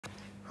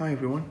Hi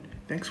everyone,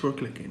 thanks for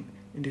clicking.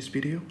 In this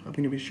video, I'm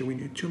going to be showing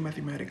you two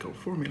mathematical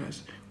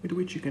formulas with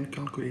which you can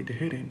calculate the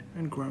heading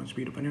and ground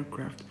speed of an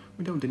aircraft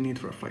without the need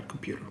for a flight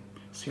computer,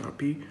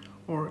 CRP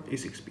or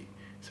E6B.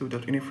 So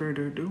without any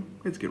further ado,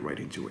 let's get right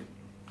into it.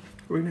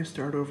 We're going to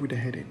start off with the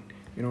heading.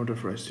 In order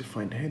for us to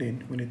find the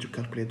heading, we need to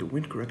calculate the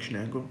wind correction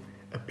angle,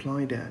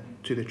 apply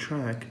that to the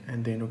track,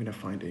 and then we're going to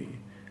find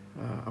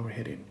our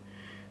heading.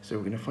 So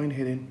we're going to find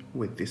heading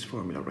with this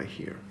formula right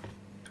here.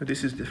 So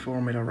this is the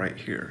formula right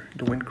here.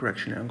 The wind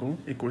correction angle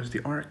equals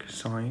the arc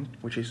sine,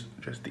 which is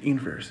just the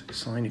inverse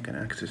sine. You can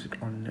access it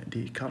on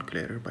the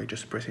calculator by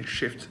just pressing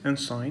shift and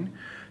sine.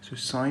 So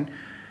sine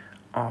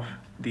of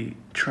the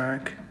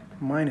track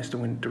minus the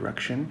wind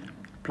direction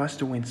plus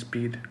the wind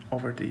speed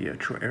over the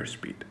true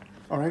airspeed.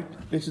 Alright,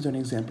 let's do an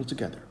example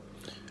together.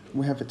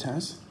 We have a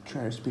task,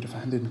 true airspeed of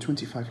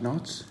 125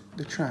 knots.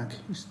 The track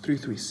is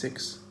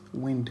 336,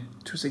 wind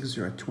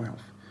 260 at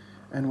 12.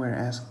 And we're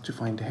asked to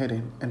find the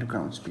heading and the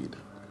ground speed.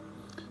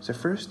 So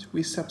first,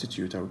 we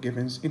substitute our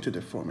givens into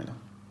the formula,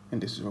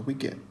 and this is what we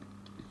get.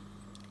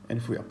 And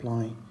if we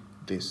apply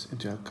this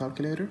into our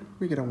calculator,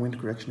 we get a wind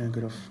correction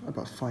angle of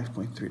about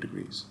 5.3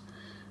 degrees.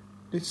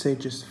 Let's say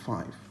just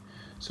 5.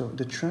 So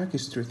the track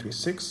is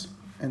 336,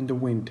 and the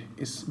wind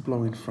is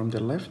blowing from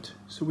the left,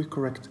 so we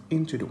correct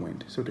into the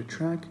wind. So the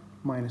track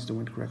minus the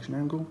wind correction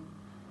angle,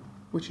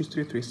 which is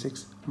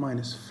 336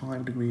 minus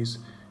 5 degrees,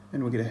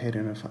 and we get a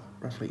heading of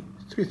roughly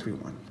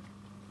 331.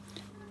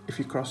 If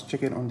you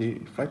cross-check it on the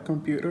flight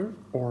computer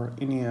or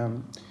any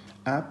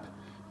app,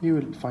 you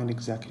will find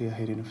exactly a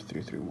heading of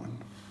 331.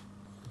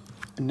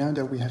 And now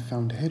that we have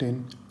found the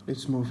heading,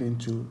 let's move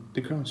into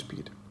the ground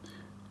speed.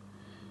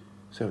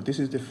 So this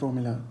is the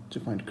formula to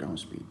find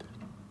ground speed.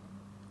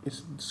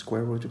 It's the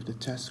square root of the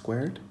test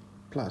squared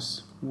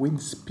plus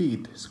wind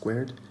speed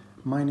squared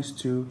minus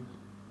 2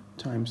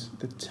 times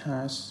the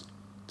task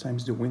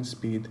times the wind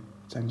speed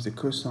times the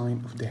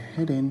cosine of the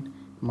heading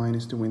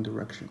minus the wind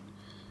direction.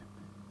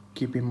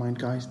 Keep in mind,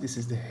 guys, this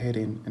is the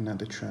heading and not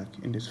the track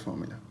in this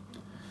formula.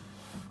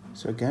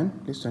 So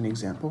again, let's do an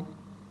example.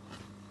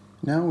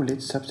 Now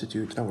let's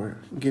substitute our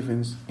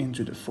givens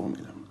into the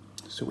formula.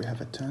 So we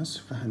have a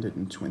task of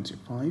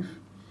 125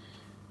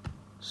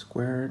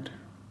 squared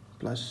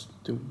plus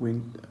the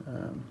wind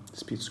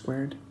speed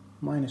squared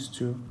minus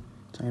 2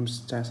 times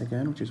task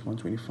again, which is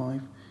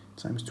 125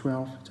 times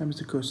 12 times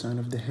the cosine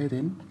of the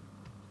heading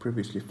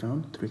previously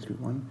found,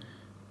 331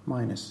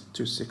 minus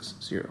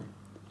 260.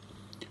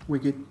 We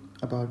get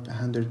about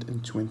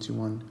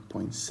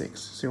 121.6,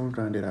 so we'll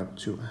round it up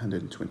to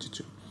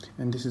 122,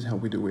 and this is how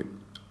we do it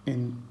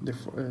in the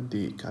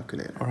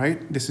calculator. All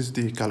right, this is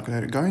the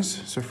calculator,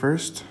 guys. So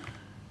first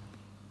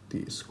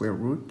the square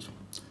root,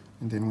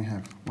 and then we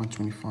have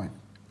 125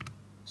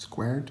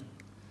 squared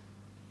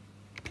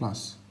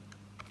plus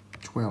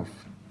 12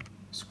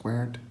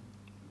 squared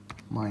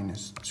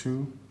minus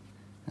 2,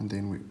 and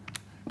then we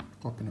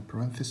open a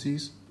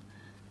parentheses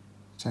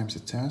times the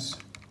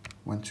task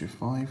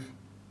 125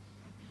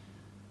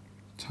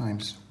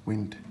 times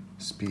wind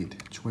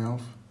speed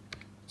 12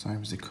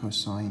 times the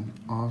cosine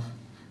of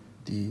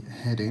the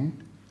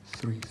heading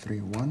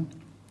 331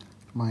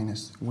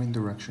 minus wind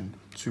direction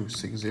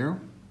 260,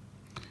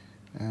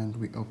 and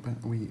we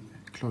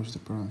close the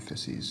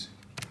parentheses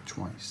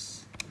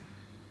twice,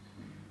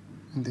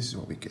 and this is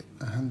what we get,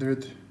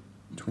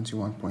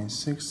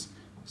 121.6,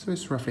 so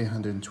it's roughly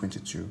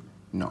 122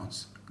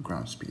 knots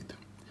ground speed.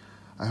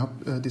 I hope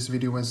this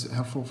video was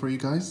helpful for you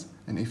guys,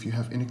 and if you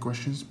have any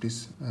questions,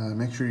 please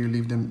make sure you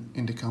leave them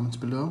in the comments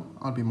below.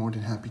 I'll be more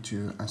than happy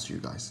to answer you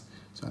guys.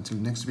 So until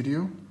next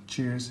video,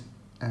 cheers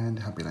and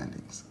happy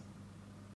landings.